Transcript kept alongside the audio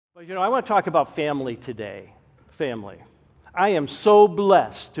But I want to talk about family today. Family. I am so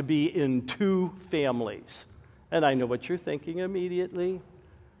blessed to be in two families. And I know what you're thinking immediately.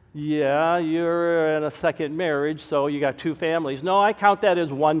 Yeah, you're in a second marriage, so you got two families. No, I count that as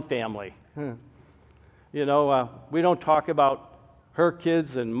one family. We don't talk about her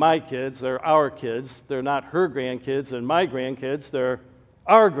kids and my kids. They're our kids. They're not her grandkids and my grandkids. They're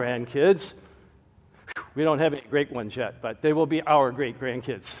our grandkids. We don't have any great ones yet, but they will be our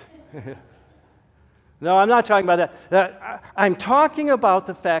great-grandkids. No, I'm not talking about that. I'm talking about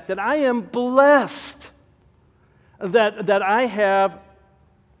the fact that I am blessed that I have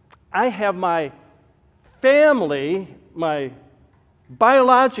my family, my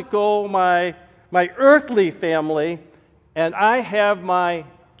biological, my earthly family, and I have my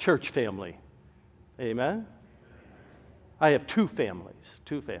church family. Amen? I have two families.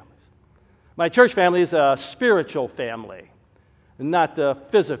 My church family is a spiritual family, not the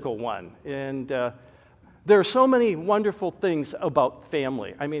physical one. And there are so many wonderful things about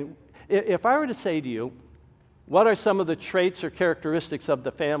family. I mean, if I were to say to you, what are some of the traits or characteristics of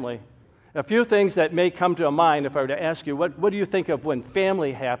the family? A few things that may come to mind if I were to ask you, what do you think of when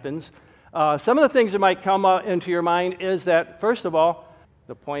family happens? Some of the things that might come into your mind is that, first of all,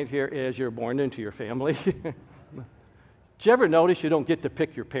 the point here is you're born into your family. Did you ever notice you don't get to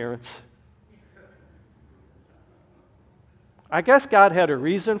pick your parents? I guess God had a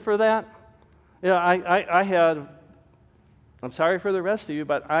reason for that. I'm sorry for the rest of you,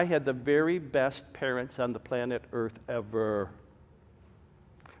 but I had the very best parents on the planet Earth ever.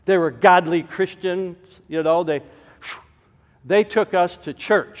 They were godly Christians, They took us to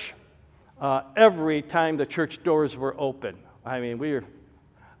church every time the church doors were open. I mean,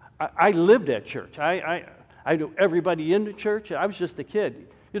 I lived at church. I knew everybody in the church. I was just a kid.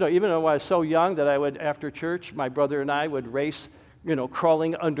 Even though I was so young that I would, after church, my brother and I would race,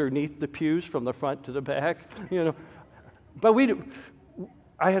 crawling underneath the pews from the front to the back, But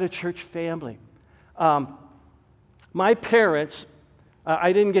I had a church family. My parents,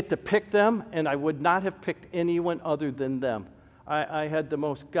 I didn't get to pick them, and I would not have picked anyone other than them. I had the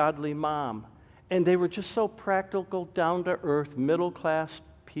most godly mom, and they were just so practical, down-to-earth, middle-class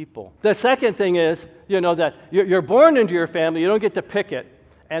people. The second thing is, that you're born into your family, you don't get to pick it,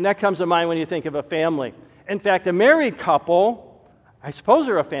 and that comes to mind when you think of a family. In fact, a married couple, I suppose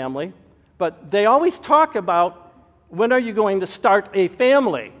they're a family, but they always talk about when are you going to start a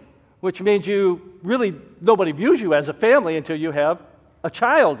family, which means nobody views you as a family until you have a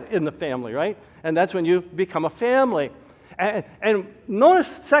child in the family, right? And that's when you become a family. And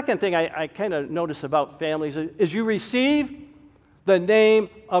notice, second thing I kind of notice about families is you receive the name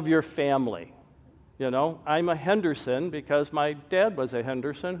of your family. I'm a Henderson because my dad was a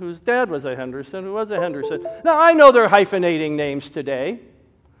Henderson, whose dad was a Henderson, who was a Henderson. Now, I know they're hyphenating names today,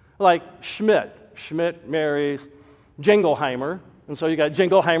 like Schmidt. Schmidt marries Jingleheimer, and so you got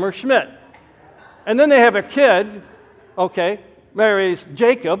Jingleheimer Schmidt. And then they have a kid, marries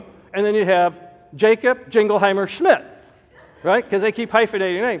Jacob, and then you have Jacob Jingleheimer Schmidt, right? Because they keep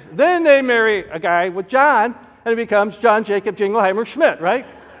hyphenating names. Then they marry a guy with John, and it becomes John Jacob Jingleheimer Schmidt, right?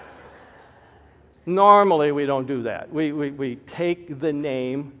 Normally, we don't do that. We take the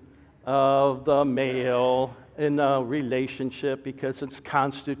name of the male in a relationship because it's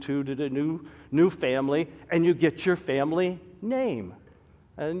constituted a new family, and you get your family name.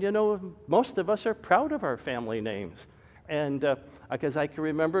 And most of us are proud of our family names. And because I can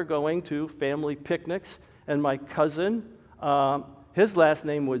remember going to family picnics, and my cousin, his last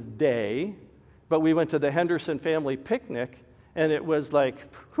name was Day, but we went to the Henderson family picnic, and it was like,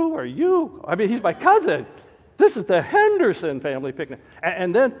 who are you? I mean, he's my cousin. This is the Henderson family picnic.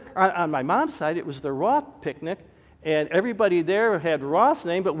 And then on my mom's side, it was the Roth picnic, and everybody there had Roth's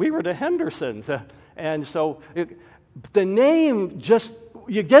name, but we were the Hendersons. And so the name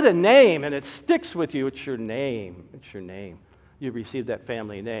you get a name, and it sticks with you. It's your name. It's your name. You receive that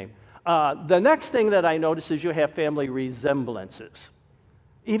family name. The next thing that I notice is you have family resemblances.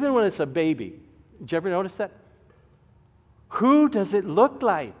 Even when it's a baby. Did you ever notice that? Who does it look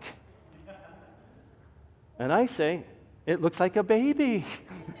like? And I say, it looks like a baby.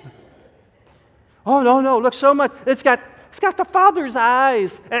 Oh, no, look so much. It's got the father's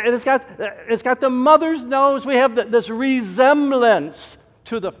eyes, and it's got the mother's nose. We have this resemblance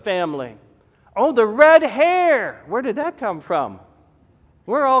to the family. Oh, the red hair. Where did that come from?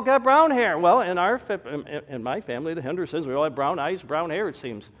 We're all got brown hair. Well, in my family, the Hendersons, we all have brown eyes, brown hair, it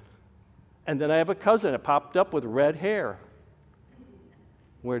seems. And then I have a cousin that popped up with red hair.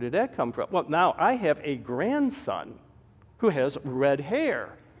 Where did that come from? Well, now I have a grandson who has red hair.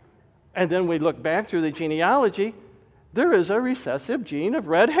 And then we look back through the genealogy, there is a recessive gene of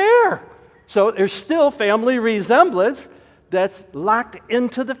red hair. So there's still family resemblance that's locked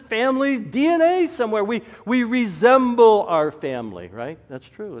into the family's DNA somewhere. We resemble our family, right? That's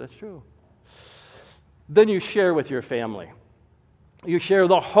true, that's true. Then you share with your family. You share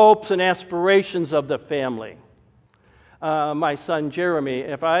the hopes and aspirations of the family. My son Jeremy,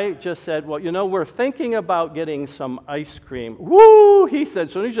 if I just said, well, you know, we're thinking about getting some ice cream. Woo! He said,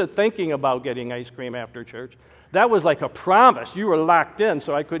 so you're thinking about getting ice cream after church. That was like a promise. You were locked in,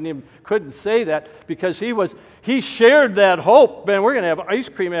 so I couldn't say that because he shared that hope. Man, we're going to have ice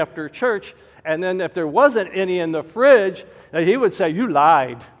cream after church. And then if there wasn't any in the fridge, he would say, you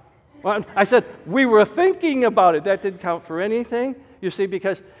lied. Well, I said, we were thinking about it. That didn't count for anything, you see,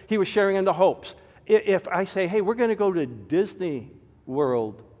 because he was sharing in the hopes. If I say, hey, we're going to go to Disney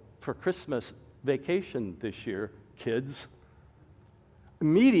World for Christmas vacation this year, kids,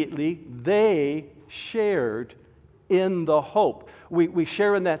 immediately they shared in the hope. We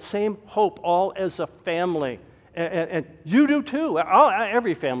share in that same hope all as a family. And you do too.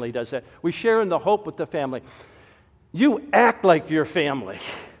 Every family does that. We share in the hope with the family. You act like your family.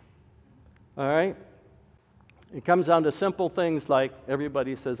 All right? It comes down to simple things like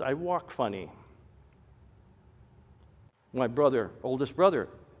everybody says, I walk funny. My brother, oldest brother,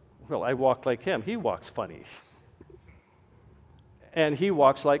 well, I walk like him. He walks funny. And he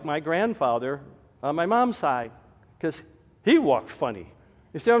walks like my grandfather on my mom's side because he walked funny.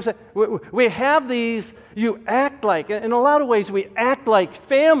 You see what I'm saying? We have these, you act like, in a lot of ways we act like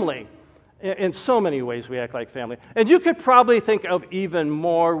family. In so many ways we act like family. And you could probably think of even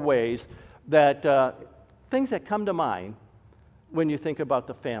more ways that, things that come to mind when you think about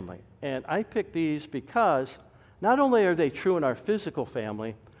the family. And I picked these because not only are they true in our physical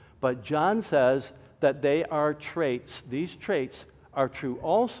family, but John says that they are traits, these traits are true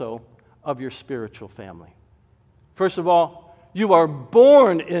also of your spiritual family. First of all, you are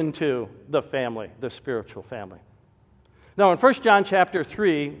born into the family, the spiritual family. Now in 1 John chapter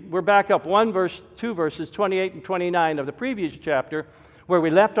 3, we're back up 2 verses 28 and 29 of the previous chapter where we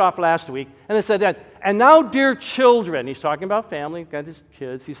left off last week. And it said that, and now dear children, he's talking about family, got his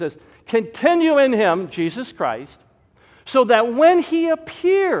kids, he says, continue in him, Jesus Christ, so that when he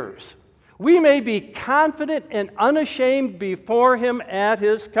appears, we may be confident and unashamed before him at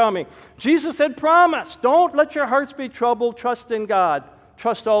his coming. Jesus had promised, don't let your hearts be troubled, trust in God,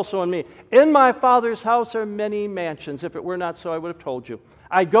 trust also in me. In my Father's house are many mansions. If it were not so, I would have told you.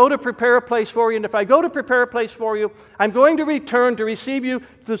 I go to prepare a place for you, and if I go to prepare a place for you, I'm going to return to receive you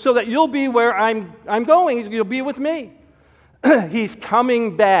so that you'll be where I'm going. You'll be with me. He's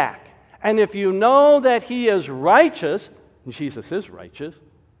coming back. And if you know that he is righteous, and Jesus is righteous,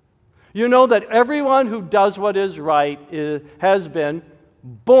 you know that everyone who does what is right has been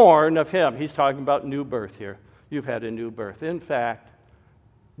born of him. He's talking about new birth here. You've had a new birth. In fact,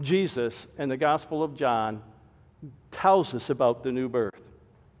 Jesus in the Gospel of John tells us about the new birth.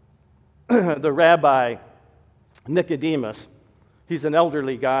 The rabbi, Nicodemus, he's an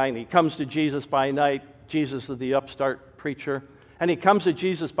elderly guy, and he comes to Jesus by night. Jesus is the upstart preacher. And he comes to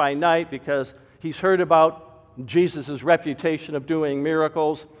Jesus by night because he's heard about Jesus' reputation of doing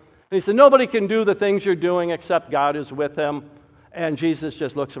miracles. And he said, nobody can do the things you're doing except God is with him. And Jesus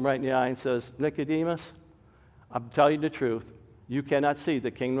just looks him right in the eye and says, Nicodemus, I'm telling you the truth. You cannot see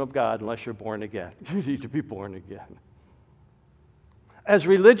the kingdom of God unless you're born again. You need to be born again. As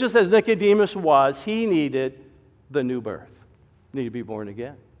religious as Nicodemus was, he needed the new birth. He needed to be born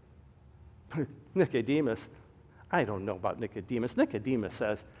again. Nicodemus, I don't know about Nicodemus. Nicodemus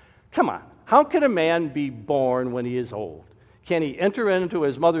says, come on, how can a man be born when he is old? Can he enter into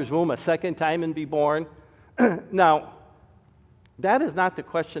his mother's womb a second time and be born? Now, that is not the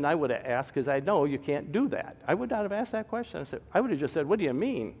question I would have asked because I know you can't do that. I would not have asked that question. I would have just said, what do you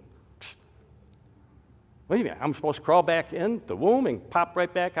mean? What do you mean? I'm supposed to crawl back in the womb and pop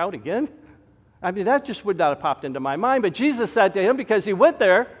right back out again? I mean, that just would not have popped into my mind. But Jesus said to him, because he went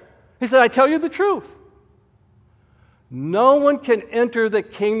there, he said, I tell you the truth. No one can enter the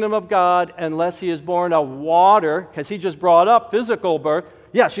kingdom of God unless he is born of water, because he just brought up physical birth.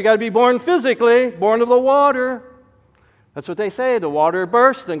 Yes, you got to be born physically, born of the water. That's what they say. The water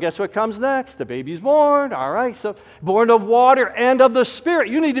bursts, then guess what comes next? The baby's born. All right, so born of water and of the Spirit.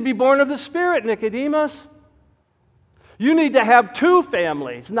 You need to be born of the Spirit, Nicodemus. You need to have two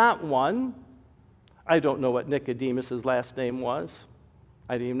families, not one. I don't know what Nicodemus' last name was.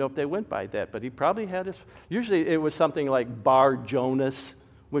 I didn't even know if they went by that, but he probably had his... Usually it was something like Bar Jonas,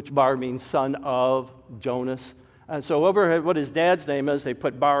 which Bar means son of Jonas. And so over what his dad's name is, they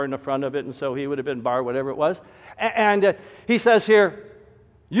put Bar in the front of it, and so he would have been Bar, whatever it was. And he says here,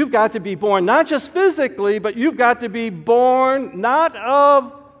 You've got to be born not just physically, but you've got to be born not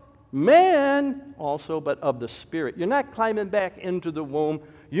of man also, but of the Spirit. You're not climbing back into the womb.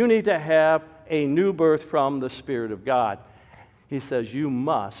 You need to have a new birth from the Spirit of God. He says you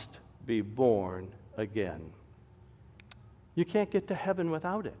must be born again. You can't get to heaven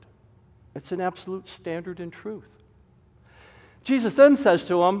without it. It's an absolute standard and truth. Jesus then says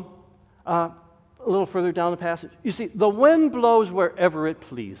to him, a little further down the passage, you see, the wind blows wherever it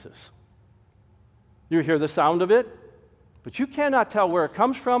pleases. You hear the sound of it, but you cannot tell where it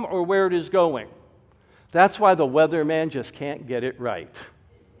comes from or where it is going. That's why the weatherman just can't get it right.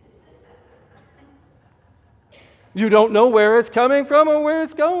 You don't know where it's coming from or where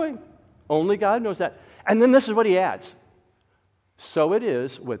it's going. Only God knows that. And then this is what he adds. So it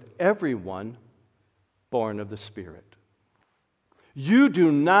is with everyone born of the Spirit. You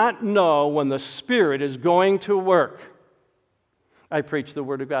do not know when the Spirit is going to work. I preach the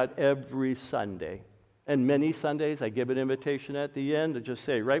Word of God every Sunday. And many Sundays I give an invitation at the end to just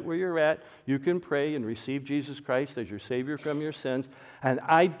say, right where you're at, you can pray and receive Jesus Christ as your Savior from your sins. And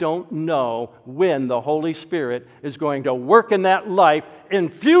I don't know when the Holy Spirit is going to work in that life,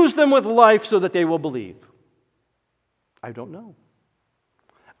 infuse them with life so that they will believe. I don't know.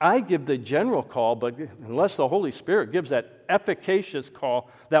 I give the general call, but unless the Holy Spirit gives that efficacious call,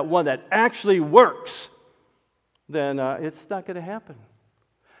 that one that actually works, then it's not going to happen.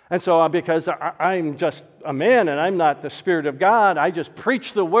 And so because I'm just a man and I'm not the Spirit of God, I just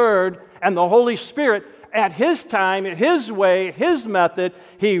preach the Word, and the Holy Spirit, at His time, His way, His method,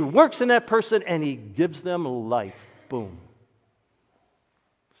 He works in that person and He gives them life. Boom.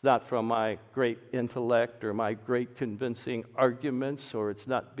 It's not from my great intellect or my great convincing arguments, or it's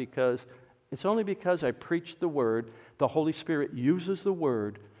only because I preach the Word. The Holy Spirit uses the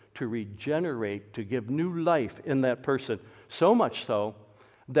Word to regenerate, to give new life in that person. So much so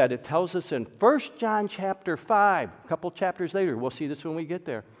that it tells us in 1 John chapter 5, a couple chapters later, we'll see this when we get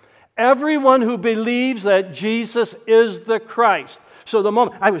there. Everyone who believes that Jesus is the Christ. So the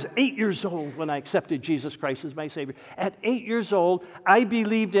moment, I was 8 years old when I accepted Jesus Christ as my Savior. At 8 years old, I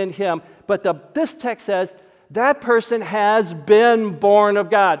believed in Him. But this text says, that person has been born of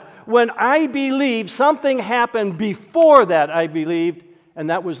God. When I believed, something happened before that I believed, and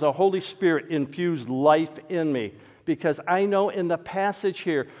that was the Holy Spirit infused life in me. Because I know in the passage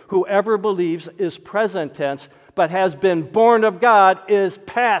here, whoever believes is present tense, but has been born of God is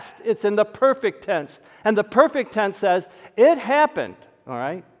past. It's in the perfect tense. And the perfect tense says, it happened, all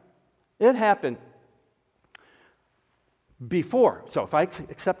right? It happened before. So if I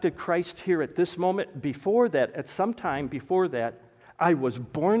accepted Christ here at this moment, before that, at some time before that, I was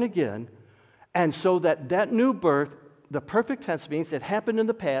born again. And so that new birth, the perfect tense means it happened in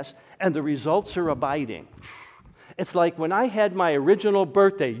the past, and the results are abiding. It's like when I had my original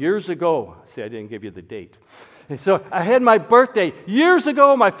birthday years ago. See, I didn't give you the date. So I had my birthday years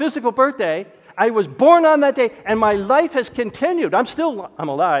ago, my physical birthday. I was born on that day, and my life has continued. I'm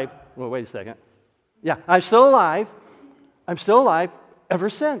alive. Well, wait a second. Yeah, I'm still alive. I'm still alive ever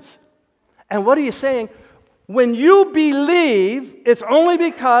since. And what are you saying? When you believe, it's only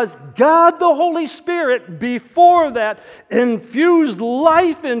because God the Holy Spirit, before that, infused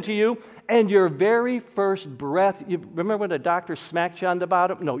life into you. And your very first breath, you remember when a doctor smacked you on the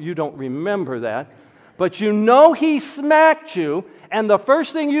bottom? No, you don't remember that. But you know he smacked you, and the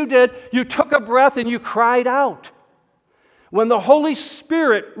first thing you did, you took a breath and you cried out. When the Holy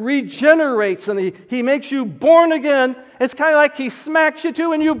Spirit regenerates and he makes you born again, it's kind of like he smacks you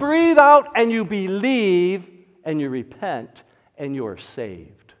too, and you breathe out and you believe and you repent and you're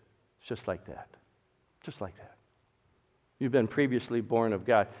saved. It's just like that. Just like that. You've been previously born of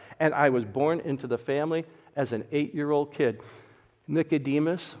God. And I was born into the family as an 8-year-old kid.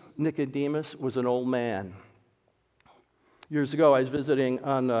 Nicodemus was an old man. Years ago, I was visiting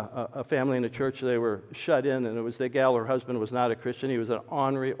on a family in a church. They were shut in, and it was the gal, her husband was not a Christian. He was an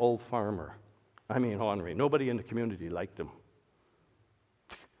ornery old farmer. I mean ornery. Nobody in the community liked him.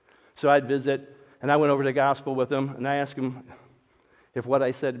 So I'd visit, and I went over the gospel with him, and I asked him if what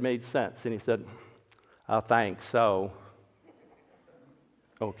I said made sense. And he said, "I think so."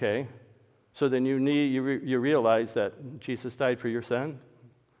 Okay, so then you realize that Jesus died for your sin?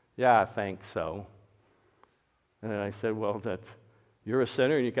 Yeah, I think so. And I said, well, that you're a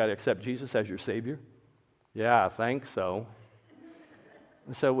sinner and you got to accept Jesus as your Savior? Yeah, I think so.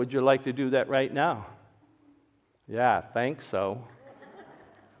 I said, would you like to do that right now? Yeah, I think so.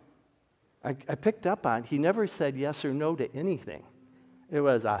 I picked up on, he never said yes or no to anything. It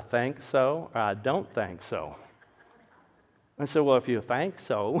was, I think so, or I don't think so. I said, well, if you think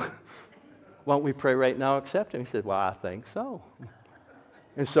so, why don't we pray right now, accept him? He said, well, I think so.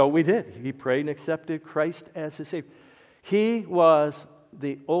 And so we did. He prayed and accepted Christ as his Savior. He was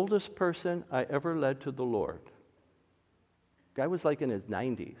the oldest person I ever led to the Lord. Guy was like in his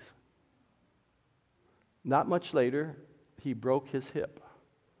 90s. Not much later, he broke his hip,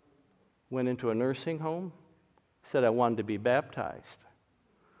 went into a nursing home, said, I wanted to be baptized.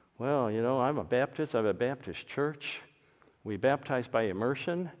 Well, I'm a Baptist. I have a Baptist church. We baptize by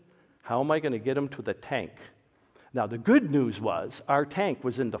immersion. How am I going to get him to the tank? Now, the good news was our tank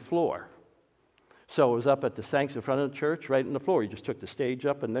was in the floor. So it was up at the sanctuary in front of the church, right in the floor. You just took the stage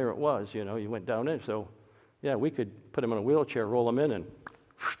up, and there it was. You went down in. So, yeah, we could put him in a wheelchair, roll him in,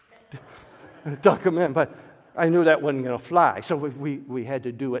 and dunk him in. But I knew that wasn't going to fly. So we had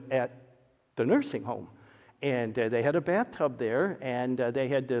to do it at the nursing home. And they had a bathtub there, and they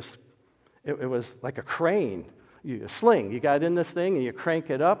had this, it was like a crane, a sling. You got in this thing, and you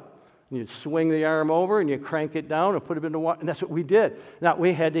crank it up, and you swing the arm over, and you crank it down and put it in the water, and that's what we did. Now,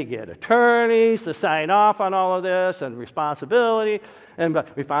 we had to get attorneys to sign off on all of this, and responsibility,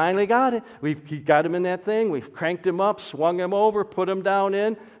 but we finally got it. He got him in that thing, we cranked him up, swung him over, put him down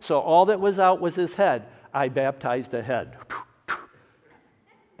in, so all that was out was his head. I baptized the head.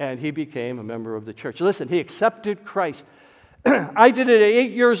 And he became a member of the church. Listen, he accepted Christ. I did it at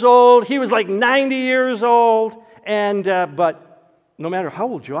 8 years old. He was like 90 years old. But no matter how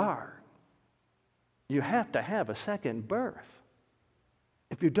old you are, you have to have a second birth.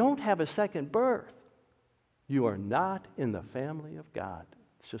 If you don't have a second birth, you are not in the family of God.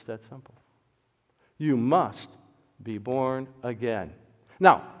 It's just that simple. You must be born again.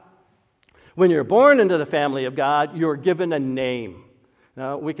 Now, when you're born into the family of God, you're given a name.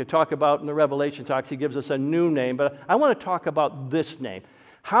 Now, we could talk about in the Revelation talks, he gives us a new name, but I want to talk about this name.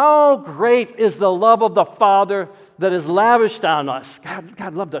 How great is the love of the Father that is lavished on us.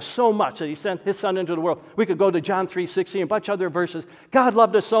 God loved us so much that he sent his Son into the world. We could go to John 3:16 and a bunch of other verses. God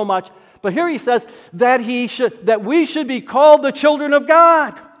loved us so much. But here he says that we should be called the children of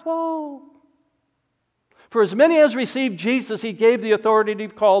God. Whoa. For as many as received Jesus, he gave the authority to be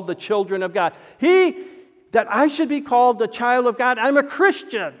called the children of God. That I should be called the child of God. I'm a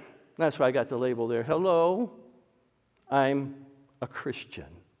Christian. That's why I got the label there. Hello, I'm a Christian.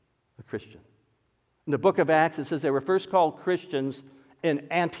 A Christian. In the book of Acts, it says they were first called Christians in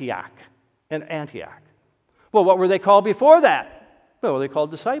Antioch. In Antioch. Well, what were they called before that? Well, they were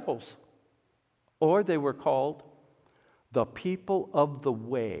called disciples. Or they were called the people of the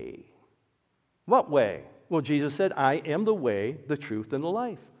way. What way? Well, Jesus said, I am the way, the truth, and the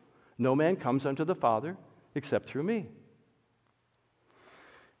life. No man comes unto the Father except through me.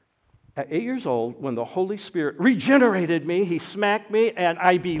 At 8 years old, when the Holy Spirit regenerated me, he smacked me, and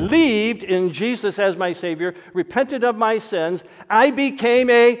I believed in Jesus as my Savior, repented of my sins. I became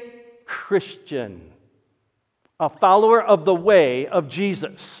a Christian, a follower of the way of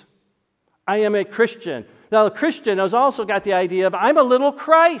Jesus. I am a Christian. Now, a Christian has also got the idea of, I'm a little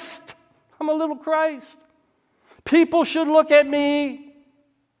Christ. I'm a little Christ. People should look at me.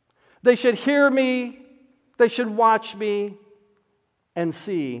 They should hear me. They should watch me and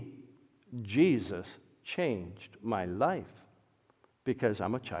see Jesus changed my life because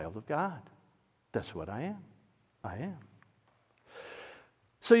I'm a child of God. That's what I am. I am.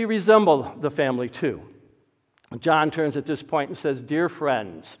 So you resemble the family too. John turns at this point and says, dear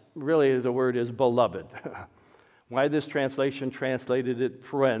friends. Really, the word is beloved. Why this translation translated it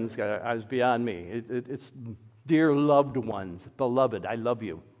friends is beyond me. It's dear loved ones, beloved, I love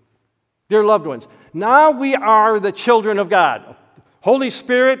you. Dear loved ones, now we are the children of God. Holy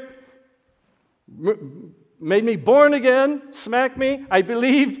Spirit made me born again, smacked me, I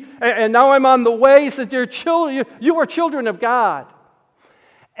believed, and now I'm on the way. He said, dear children, you are children of God.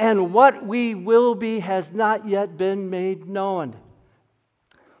 And what we will be has not yet been made known.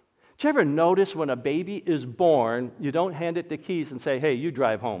 Did you ever notice when a baby is born, you don't hand it the keys and say, hey, you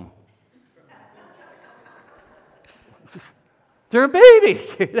drive home? They're a baby.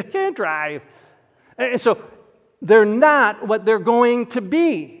 They can't drive. And so they're not what they're going to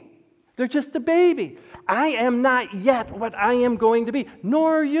be. They're just a baby. I am not yet what I am going to be,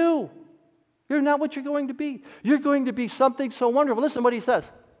 nor are you. You're not what you're going to be. You're going to be something so wonderful. Listen to what he says.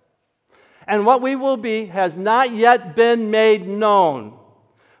 And what we will be has not yet been made known.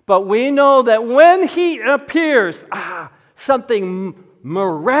 But we know that when he appears, something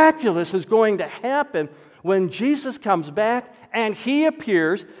miraculous is going to happen. When Jesus comes back and he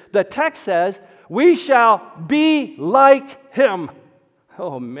appears, the text says, we shall be like him.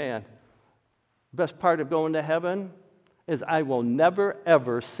 Oh, man. Best part of going to heaven is I will never,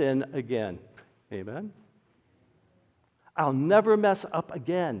 ever sin again. Amen? I'll never mess up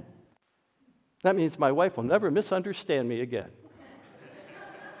again. That means my wife will never misunderstand me again.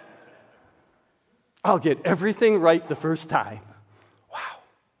 I'll get everything right the first time. Wow.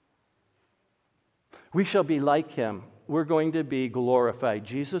 We shall be like him. We're going to be glorified.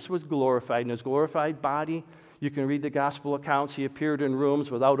 Jesus was glorified in his glorified body. You can read the gospel accounts. He appeared in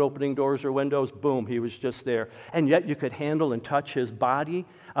rooms without opening doors or windows. Boom, he was just there. And yet you could handle and touch his body.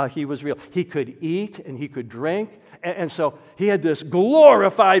 He was real. He could eat and he could drink. And so he had this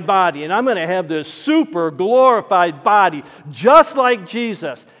glorified body. And I'm going to have this super glorified body just like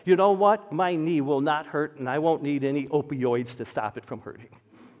Jesus. You know what? My knee will not hurt and I won't need any opioids to stop it from hurting.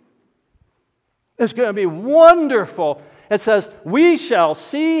 It's going to be wonderful. It says, we shall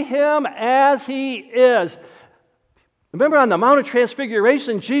see him as he is. Remember on the Mount of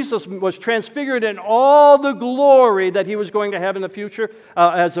Transfiguration, Jesus was transfigured in all the glory that he was going to have in the future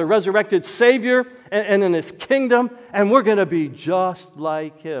as a resurrected Savior and in his kingdom, and we're going to be just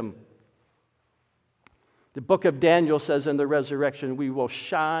like him. The book of Daniel says in the resurrection, we will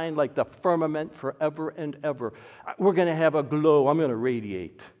shine like the firmament forever and ever. We're going to have a glow. I'm going to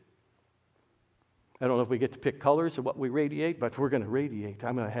radiate. I don't know if we get to pick colors of what we radiate, but we're going to radiate.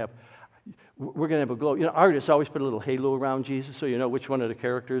 We're going to have a glow. You know, artists always put a little halo around Jesus so you know which one of the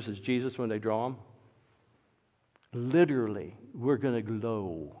characters is Jesus when they draw him. Literally, we're going to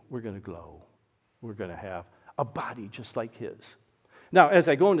glow. We're going to glow. We're going to have a body just like his. Now, as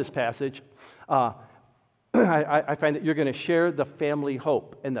I go in this passage, I find that you're going to share the family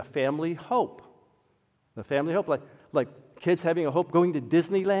hope. And the family hope, like kids having a hope going to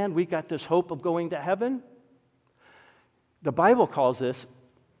Disneyland, we got this hope of going to heaven. The Bible calls this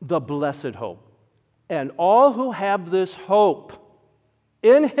the blessed hope. And all who have this hope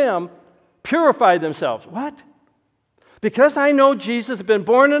in him purify themselves. What? Because I know Jesus has been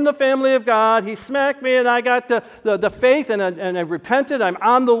born in the family of God, he smacked me and I got the faith and I repented, I'm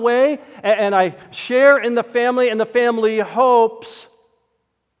on the way, and I share in the family and the family hopes.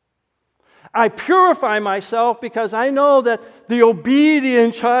 I purify myself because I know that the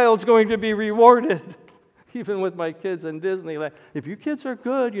obedient child's going to be rewarded. Even with my kids in Disneyland. If you kids are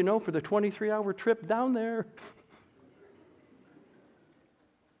good, you know, for the 23-hour trip down there,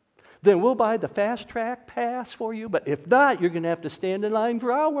 then we'll buy the fast track pass for you. But if not, you're going to have to stand in line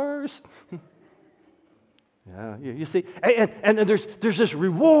for hours. Yeah, you see, and there's this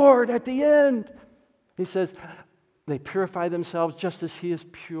reward at the end. He says, they purify themselves just as he is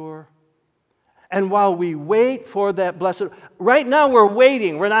pure. And while we wait for that blessed, right now we're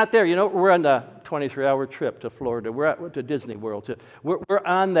waiting. We're not there. You know, we're on the 23-hour trip to Florida. We're to Disney World. We're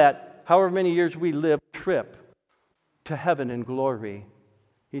on that, however many years we live, trip to heaven in glory.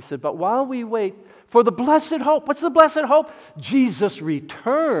 He said, but while we wait for the blessed hope, what's the blessed hope? Jesus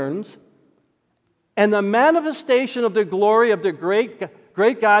returns and the manifestation of the glory of the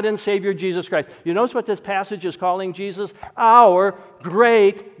great God and Savior Jesus Christ. You notice what this passage is calling Jesus? Our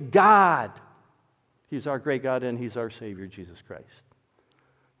great God. He's our great God and he's our Savior, Jesus Christ.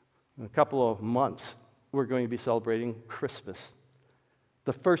 In a couple of months, we're going to be celebrating Christmas,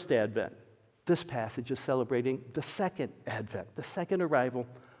 the first Advent. This passage is celebrating the second Advent, the second arrival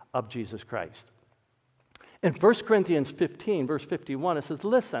of Jesus Christ. In 1 Corinthians 15, verse 51, it says,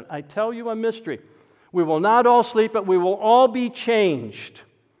 listen, I tell you a mystery. We will not all sleep, but we will all be changed.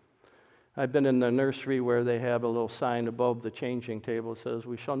 I've been in the nursery where they have a little sign above the changing table that says,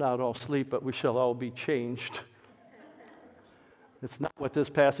 we shall not all sleep, but we shall all be changed. It's not what this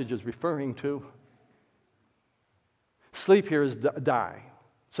passage is referring to. Sleep here is die.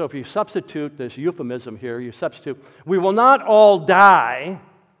 So if you substitute this euphemism here, you substitute, we will not all die,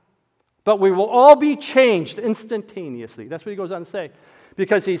 but we will all be changed instantaneously. That's what he goes on to say.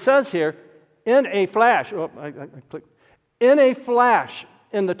 Because he says here, in a flash, in a flash,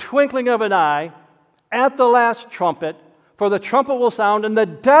 in the twinkling of an eye, at the last trumpet, for the trumpet will sound, and the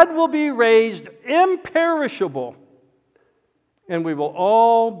dead will be raised imperishable, and we will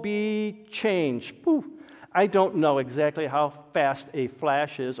all be changed. Whew. I don't know exactly how fast a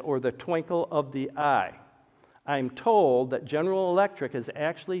flash is or the twinkle of the eye. I'm told that General Electric has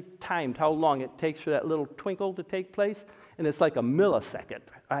actually timed how long it takes for that little twinkle to take place, and it's like a millisecond.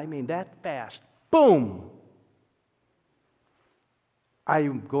 I mean, that fast. Boom!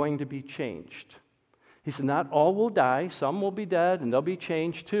 I'm going to be changed. He said, not all will die, some will be dead, and they'll be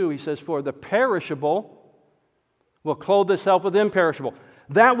changed too. He says, for the perishable will clothe itself with imperishable.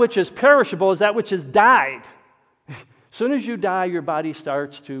 That which is perishable is that which has died. As soon as you die, your body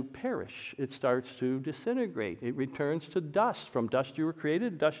starts to perish. It starts to disintegrate. It returns to dust. From dust you were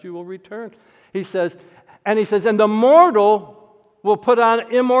created, dust you will return. He says, and the mortal will put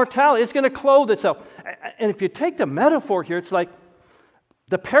on immortality. It's going to clothe itself. And if you take the metaphor here, it's like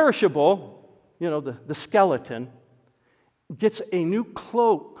the perishable, you know, the skeleton, gets a new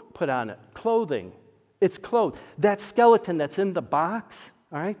cloak put on it, clothing. It's clothed. That skeleton that's in the box,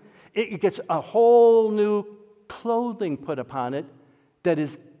 all right, it gets a whole new clothing put upon it that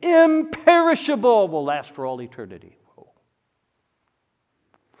is imperishable, will last for all eternity.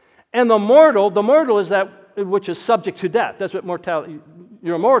 And the mortal is that which is subject to death. That's what mortality,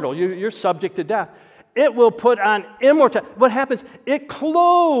 you're immortal, you're subject to death. It will put on immortality. What happens? It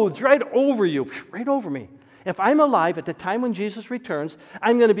clothes right over you, right over me. If I'm alive at the time when Jesus returns,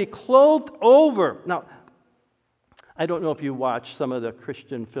 I'm going to be clothed over. Now, I don't know if you watch some of the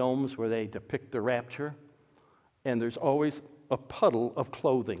Christian films where they depict the rapture, and there's always a puddle of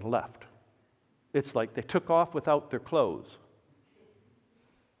clothing left. It's like they took off without their clothes.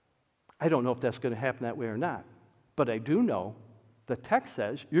 I don't know if that's going to happen that way or not, but I do know the text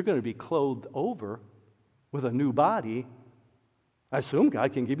says you're going to be clothed over with a new body. I assume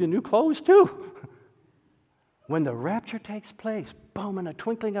God can give you new clothes too. When the rapture takes place, boom, in a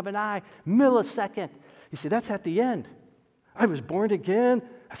twinkling of an eye, millisecond. You see, that's at the end. I was born again.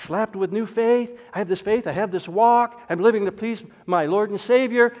 I slapped with new faith. I have this walk. I'm living to please my Lord and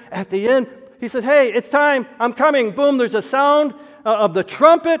Savior. At the end, he says, hey, it's time. I'm coming. Boom, there's a sound of the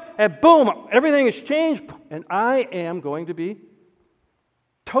trumpet, and boom, everything has changed. And I am going to be a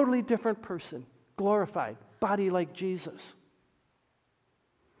totally different person, glorified, body like Jesus.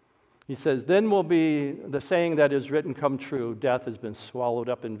 He says, then will be the saying that is written come true, death has been swallowed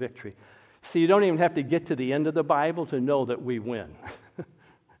up in victory. See, you don't even have to get to the end of the Bible to know that we win.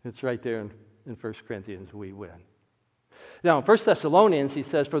 It's right there in 1 Corinthians, we win. Now, in 1 Thessalonians, he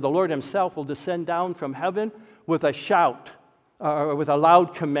says, for the Lord himself will descend down from heaven with a shout, with a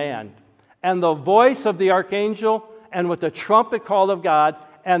loud command, and the voice of the archangel, and with the trumpet call of God,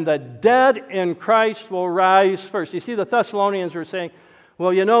 and the dead in Christ will rise first. You see, the Thessalonians were saying,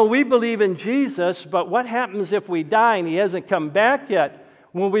 well, you know, we believe in Jesus, but what happens if we die and he hasn't come back yet?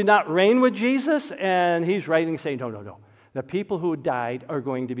 Will we not reign with Jesus? And he's writing saying, no. The people who died are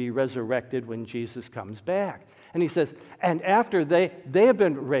going to be resurrected when Jesus comes back. And he says, and after they have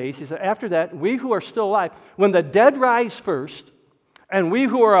been raised, he said, after that, we who are still alive, when the dead rise first, and we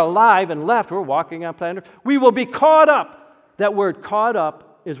who are alive and left, we're walking on planet Earth, we will be caught up. That word caught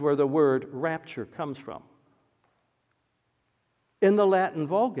up is where the word rapture comes from. In the Latin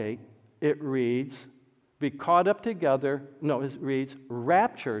Vulgate, it reads, be caught up together. No, it reads,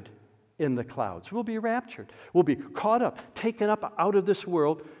 raptured in the clouds. We'll be raptured. We'll be caught up, taken up out of this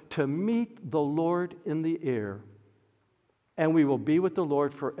world to meet the Lord in the air. And we will be with the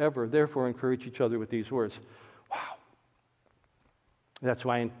Lord forever. Therefore, encourage each other with these words. Wow. That's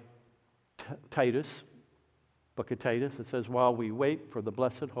why in Titus, book of Titus, it says, while we wait for the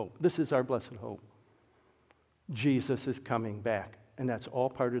blessed hope. This is our blessed hope. Jesus is coming back, and that's all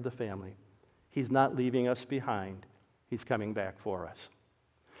part of the family. He's not leaving us behind. He's coming back for us.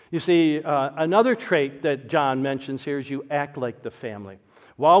 You see, another trait that John mentions here is you act like the family.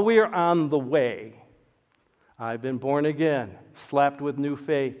 While we are on the way, I've been born again, slapped with new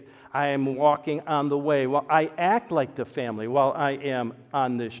faith. I am walking on the way. Well, I act like the family while I am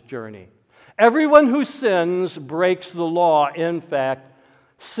on this journey. Everyone who sins breaks the law. In fact,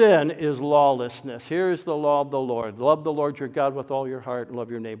 sin is lawlessness. Here is the law of the Lord. Love the Lord your God with all your heart and love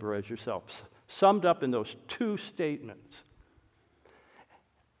your neighbor as yourself. Summed up in those two statements.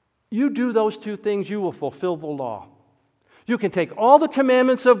 You do those two things, you will fulfill the law. You can take all the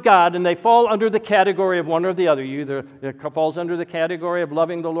commandments of God and they fall under the category of one or the other. It falls under the category of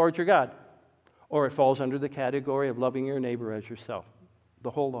loving the Lord your God, or it falls under the category of loving your neighbor as yourself. The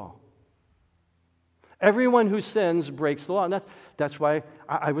whole law. Everyone who sins breaks the law. And that's why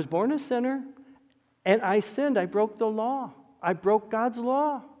I was born a sinner, and I sinned. I broke the law. I broke God's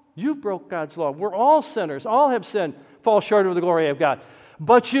law. You broke God's law. We're all sinners. All have sinned, fall short of the glory of God.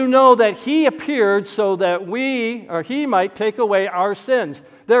 But you know that he appeared so that he might take away our sins.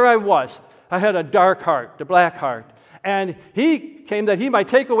 There I was. I had a dark heart, a black heart. And he came that he might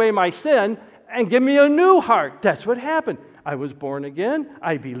take away my sin and give me a new heart. That's what happened. I was born again.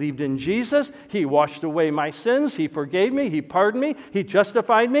 I believed in Jesus. He washed away my sins. He forgave me. He pardoned me. He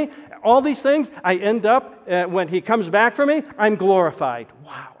justified me. All these things, I end up, when he comes back for me, I'm glorified.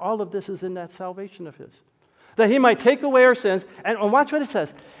 Wow, all of this is in that salvation of his. That he might take away our sins. And watch what it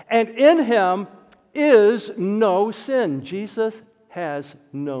says. And in him is no sin. Jesus has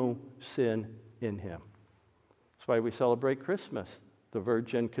no sin in him. That's why we celebrate Christmas, the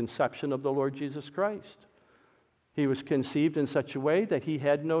virgin conception of the Lord Jesus Christ. He was conceived in such a way that he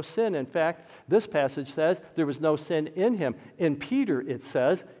had no sin. In fact, this passage says there was no sin in him. In Peter, it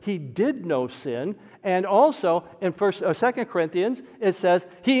says he did no sin. And also in 2 Corinthians, it says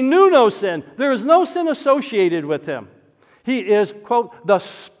he knew no sin. There is no sin associated with him. He is, quote, the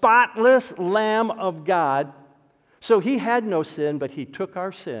spotless Lamb of God. So he had no sin, but he took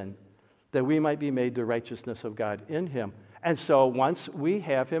our sin that we might be made the righteousness of God in him. And so once we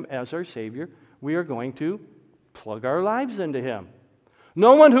have him as our Savior, we are going to plug our lives into him.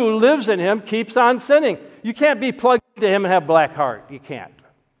 No one who lives in him keeps on sinning. You can't be plugged into him and have a black heart. You can't.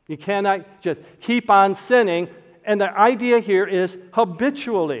 You cannot just keep on sinning. And the idea here is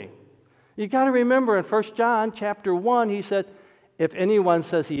habitually. You got to remember in 1 John chapter 1, he said, if anyone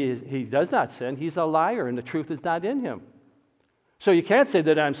says he does not sin, he's a liar and the truth is not in him. So you can't say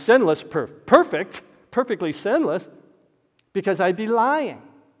that I'm sinless, perfectly sinless, because I'd be lying.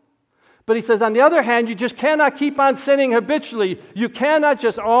 But he says, on the other hand, you just cannot keep on sinning habitually. You cannot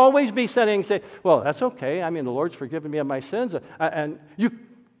just always be sinning and say, well, that's okay. I mean, the Lord's forgiven me of my sins. And you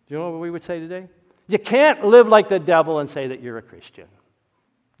know what we would say today? You can't live like the devil and say that you're a Christian.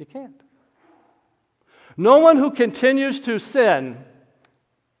 You can't. No one who continues to sin,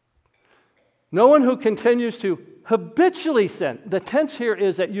 no one who continues to habitually sin, the tense here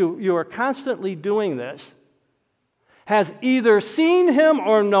is that you are constantly doing this, has either seen him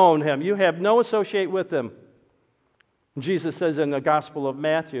or known him. You have no associate with him. Jesus says in the Gospel of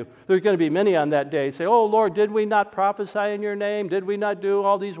Matthew, there's going to be many on that day say, oh, Lord, did we not prophesy in your name? Did we not do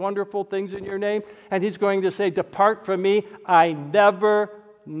all these wonderful things in your name? And he's going to say, depart from me, I never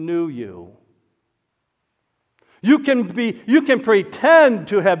knew you. You can pretend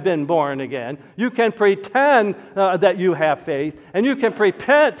to have been born again. You can pretend that you have faith. And you can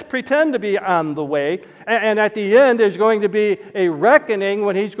pretend to be on the way. And at the end, there's going to be a reckoning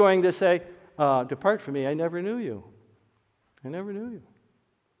when he's going to say, depart from me, I never knew you. I never knew you.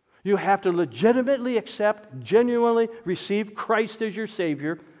 You have to legitimately accept, genuinely receive Christ as your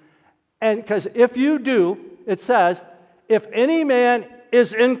Savior. And because if you do, it says, if any man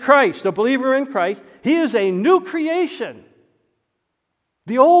is in Christ, a believer in Christ, he is a new creation.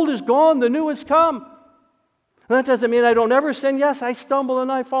 The old is gone, the new has come. And that doesn't mean I don't ever sin. Yes, I stumble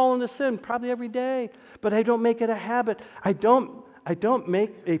and I fall into sin probably every day, but I don't make it a habit. I don't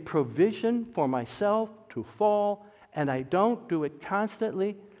make a provision for myself to fall, and I don't do it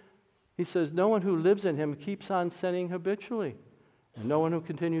constantly. He says, no one who lives in him keeps on sinning habitually. And no one who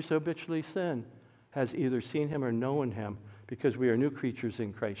continues to habitually sin has either seen him or known him, because we are new creatures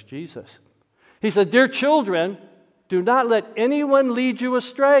in Christ Jesus. He said, dear children, do not let anyone lead you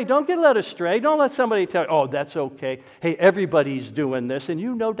astray. Don't get led astray. Don't let somebody tell you, oh, that's okay. Hey, everybody's doing this. And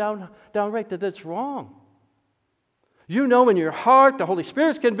you know downright that that's wrong. You know in your heart, the Holy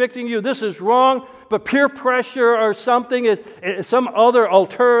Spirit's convicting you, this is wrong, but peer pressure or something, is some other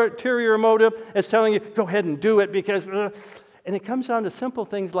ulterior motive is telling you, go ahead and do it because, and it comes down to simple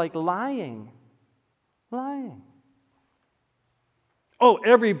things like lying. Lying. Oh,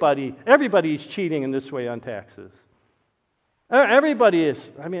 everybody's cheating in this way on taxes. Everybody is.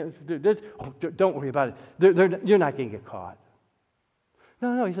 I mean, don't worry about it. You're not going to get caught.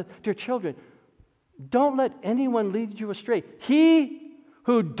 No, he says, dear children, don't let anyone lead you astray. He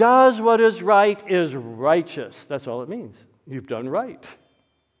who does what is right is righteous. That's all it means. You've done right,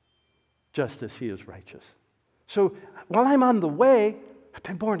 just as he is righteous. So while I'm on the way, I've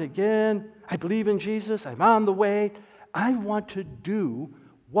been born again, I believe in Jesus, I'm on the way, I want to do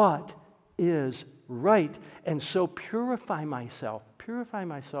what is right, and so purify myself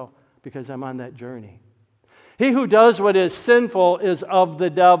because I'm on that journey. He who does what is sinful is of the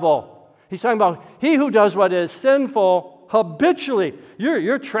devil. He's talking about he who does what is sinful habitually.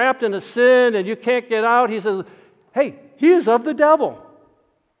 You're trapped in a sin and you can't get out. He says, hey, he is of the devil.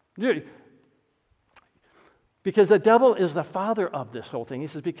 Because the devil is the father of this whole thing. He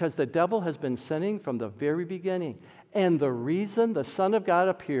says, because the devil has been sinning from the very beginning. And the reason the Son of God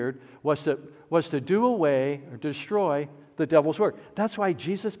appeared was to do away or destroy the devil's work. That's why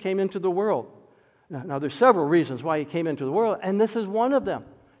Jesus came into the world. Now, there's several reasons why he came into the world, and this is one of them,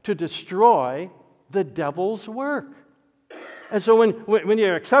 to destroy the devil's work. And so when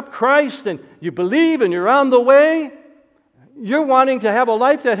you accept Christ and you believe and you're on the way, you're wanting to have a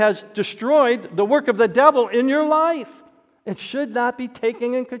life that has destroyed the work of the devil in your life. It should not be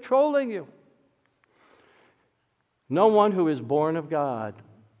taking and controlling you. No one who is born of God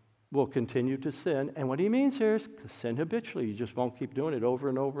will continue to sin. And what he means here is to sin habitually. You just won't keep doing it over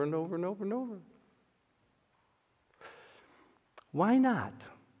and over and over and over and over. Why not?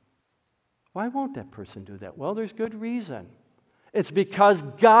 Why won't that person do that? Well, there's good reason. It's because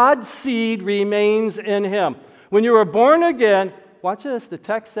God's seed remains in him. When you were born again, watch this, the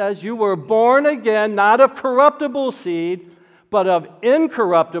text says you were born again, not of corruptible seed, but of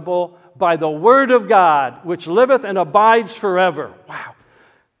incorruptible, by the word of God, which liveth and abides forever. Wow.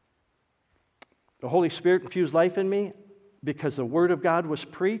 The Holy Spirit infused life in me. because the Word of God was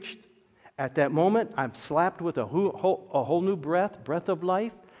preached. At that moment, I'm slapped with a whole new breath of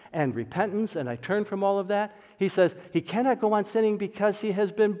life and repentance, and I turn from all of that. He says he cannot go on sinning because he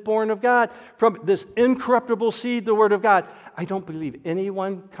has been born of God from this incorruptible seed, the Word of God. I don't believe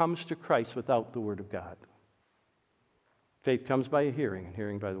anyone comes to Christ without the Word of God. Faith comes by hearing, and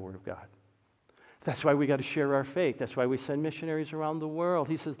hearing by the Word of God. That's why we got to share our faith. That's why we send missionaries around the world.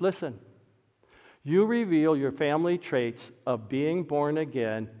 He says, listen, you reveal your family traits of being born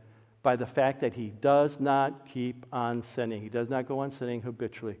again by the fact that he does not keep on sinning. He does not go on sinning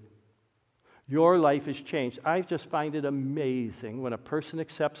habitually. Your life is changed. I just find it amazing when a person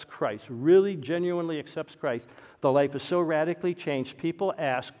accepts Christ, really genuinely accepts Christ, the life is so radically changed. People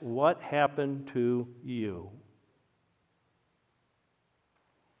ask, what happened to you?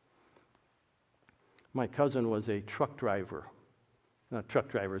 My cousin was a truck driver. Now, truck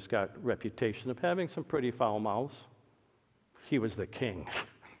drivers got a reputation of having some pretty foul mouths. He was the king.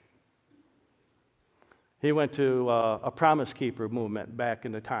 He went to a Promise Keeper movement back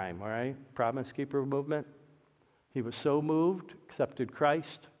in the time, all right? Promise Keeper movement. He was so moved, accepted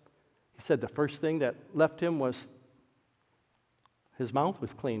Christ. He said the first thing that left him was his mouth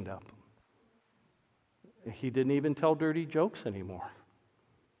was cleaned up. He didn't even tell dirty jokes anymore.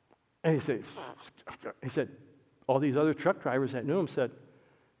 And he said, all these other truck drivers that knew him said,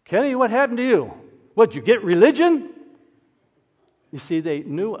 Kenny, what happened to you? What, did you get religion? You see, they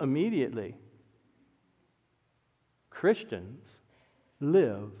knew immediately Christians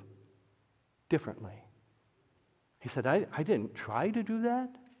live differently. He said, I didn't try to do that.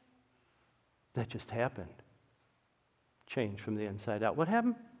 That just happened. Changed from the inside out. What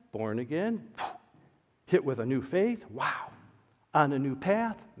happened? Born again. Hit with a new faith. Wow. On a new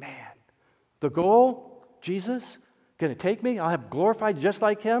path. Man. The goal, Jesus, going to take me. I'll have glorified just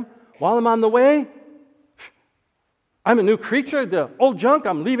like him. While I'm on the way, I'm a new creature. The old junk,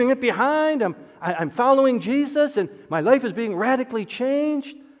 I'm leaving it behind. I'm following Jesus, and my life is being radically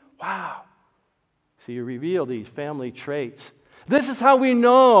changed. Wow. So you reveal these family traits. This is how we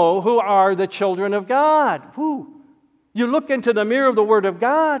know who are the children of God. Whew. You look into the mirror of the Word of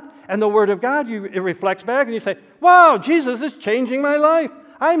God, and the Word of God, it reflects back, and you say, wow, Jesus is changing my life.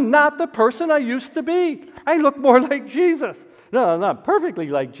 I'm not the person I used to be. I look more like Jesus. No, not perfectly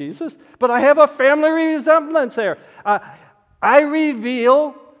like Jesus, but I have a family resemblance there. I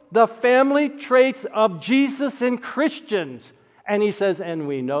reveal the family traits of Jesus in Christians. And he says, and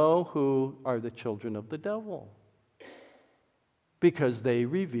we know who are the children of the devil, because they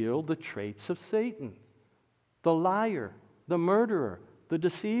reveal the traits of Satan, the liar, the murderer, the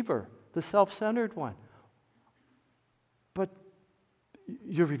deceiver, the self-centered one. But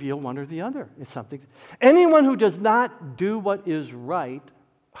you reveal one or the other. It's something. Anyone who does not do what is right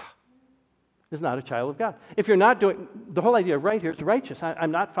is not a child of God. If you're not doing, the whole idea of right here is righteous.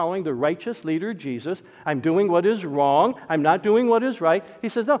 I'm not following the righteous leader, Jesus. I'm doing what is wrong. I'm not doing what is right. He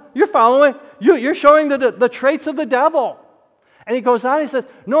says, no, you're following, you're showing the traits of the devil. And he goes on, he says,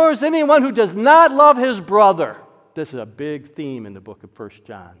 nor is anyone who does not love his brother. This is a big theme in the book of 1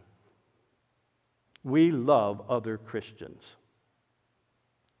 John. We love other Christians.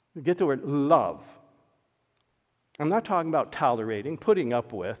 We get the word love. I'm not talking about tolerating, putting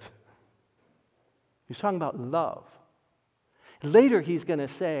up with. He's talking about love. Later, he's going to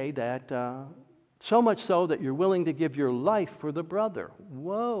say that so much so that you're willing to give your life for the brother.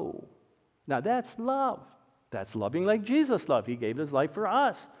 Whoa. Now, that's love. That's loving like Jesus loved. He gave his life for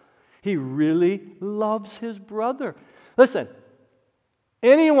us. He really loves his brother. Listen,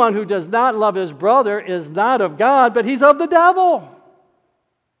 anyone who does not love his brother is not of God, but he's of the devil.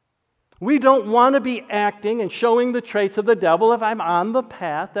 We don't want to be acting and showing the traits of the devil if I'm on the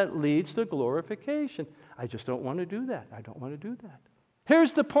path that leads to glorification. I just don't want to do that. I don't want to do that.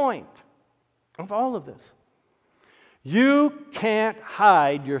 Here's the point of all of this. You can't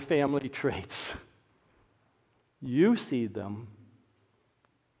hide your family traits. You see them,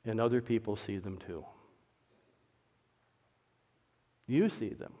 and other people see them too. You see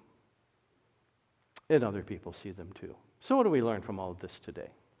them, and other people see them too. So what do we learn from all of this today?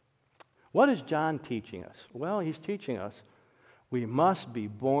 What is John teaching us? Well, he's teaching us we must be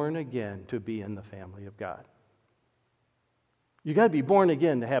born again to be in the family of God. You got to be born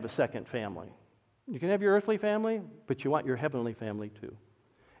again to have a second family. You can have your earthly family, but you want your heavenly family too.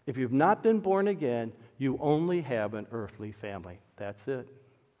 If you've not been born again, you only have an earthly family. That's it.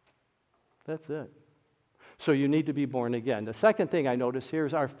 That's it. So you need to be born again. The second thing I notice here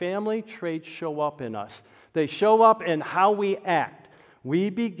is our family traits show up in us. They show up in how we act.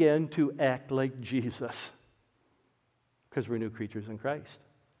 We begin to act like Jesus because we're new creatures in Christ.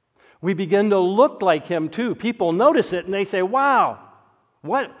 We begin to look like Him too. People notice it and they say, wow,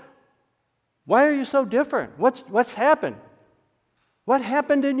 why are you so different? What's happened? What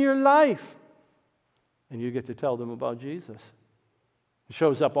happened in your life? And you get to tell them about Jesus. It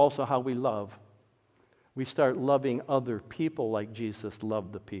shows up also how we love. We start loving other people like Jesus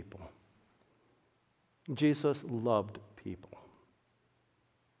loved the people. Jesus loved people.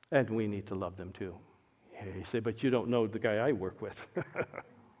 And we need to love them too. Yeah, you say, but you don't know the guy I work with.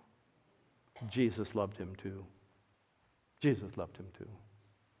 Jesus loved him too. Jesus loved him too.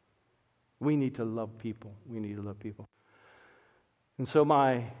 We need to love people. We need to love people. And so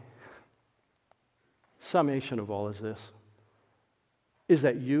my summation of all is this, is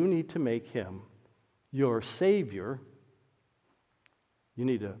that you need to make Him your Savior. You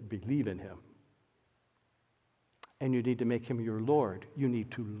need to believe in Him. And you need to make Him your Lord. You need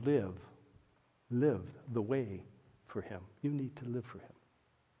to live the way for Him. You need to live for Him.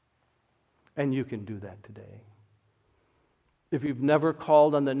 And you can do that today. If you've never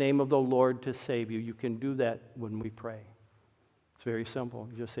called on the name of the Lord to save you, you can do that when we pray. It's very simple.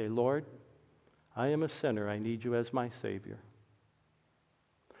 You just say, Lord, I am a sinner. I need you as my Savior.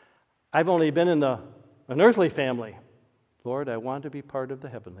 I've only been in an earthly family. Lord, I want to be part of the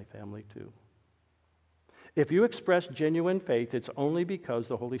heavenly family too. If you express genuine faith, it's only because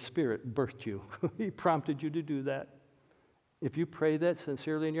the Holy Spirit birthed you. He prompted you to do that. If you pray that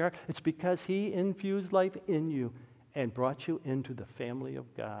sincerely in your heart, it's because He infused life in you and brought you into the family of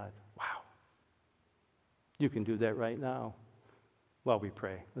God. Wow. You can do that right now while we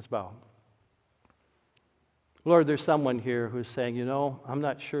pray. Let's bow. Lord, there's someone here who's saying, I'm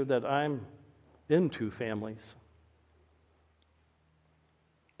not sure that I'm into families.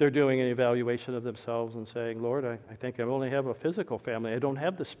 They're doing an evaluation of themselves and saying, Lord, I think I only have a physical family. I don't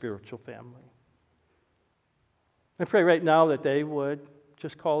have the spiritual family. I pray right now that they would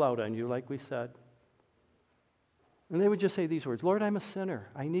just call out on you like we said. And they would just say these words, Lord, I'm a sinner.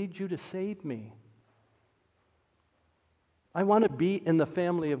 I need you to save me. I want to be in the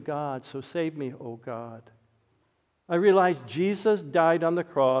family of God, so save me, oh God. I realize Jesus died on the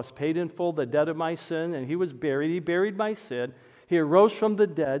cross, paid in full the debt of my sin, and He was buried. He buried my sin. He arose from the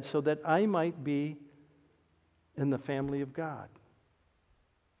dead so that I might be in the family of God.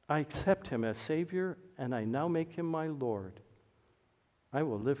 I accept Him as Savior, and I now make Him my Lord. I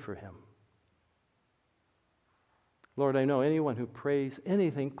will live for Him. Lord, I know anyone who prays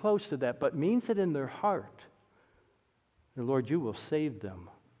anything close to that, but means it in their heart, and Lord, you will save them.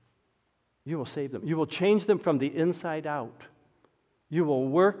 You will save them. You will change them from the inside out. You will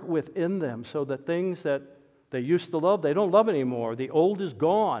work within them so that things that they used to love, they don't love anymore. The old is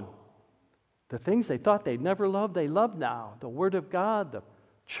gone. The things they thought they'd never love, they love now. The Word of God, the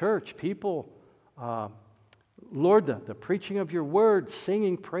church, people, Lord, the preaching of your Word,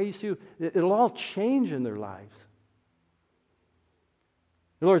 singing praise to you, it'll all change in their lives.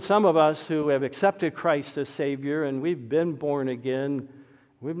 Lord, some of us who have accepted Christ as Savior and we've been born again,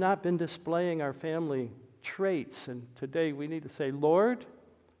 we've not been displaying our family traits. And today we need to say, Lord,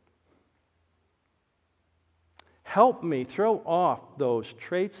 help me throw off those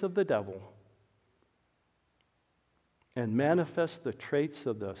traits of the devil and manifest the traits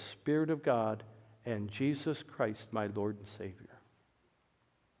of the Spirit of God and Jesus Christ, my Lord and Savior.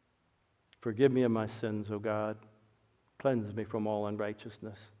 Forgive me of my sins, O God. Cleanse me from all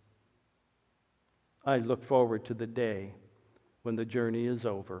unrighteousness. I look forward to the day when the journey is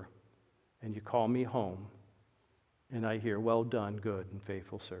over and you call me home and I hear, well done, good and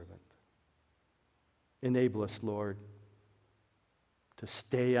faithful servant. Enable us, Lord, to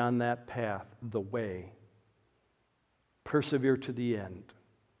stay on that path, the way. Persevere to the end.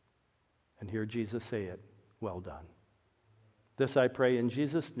 And hear Jesus say it, well done. This I pray in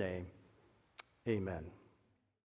Jesus' name, amen.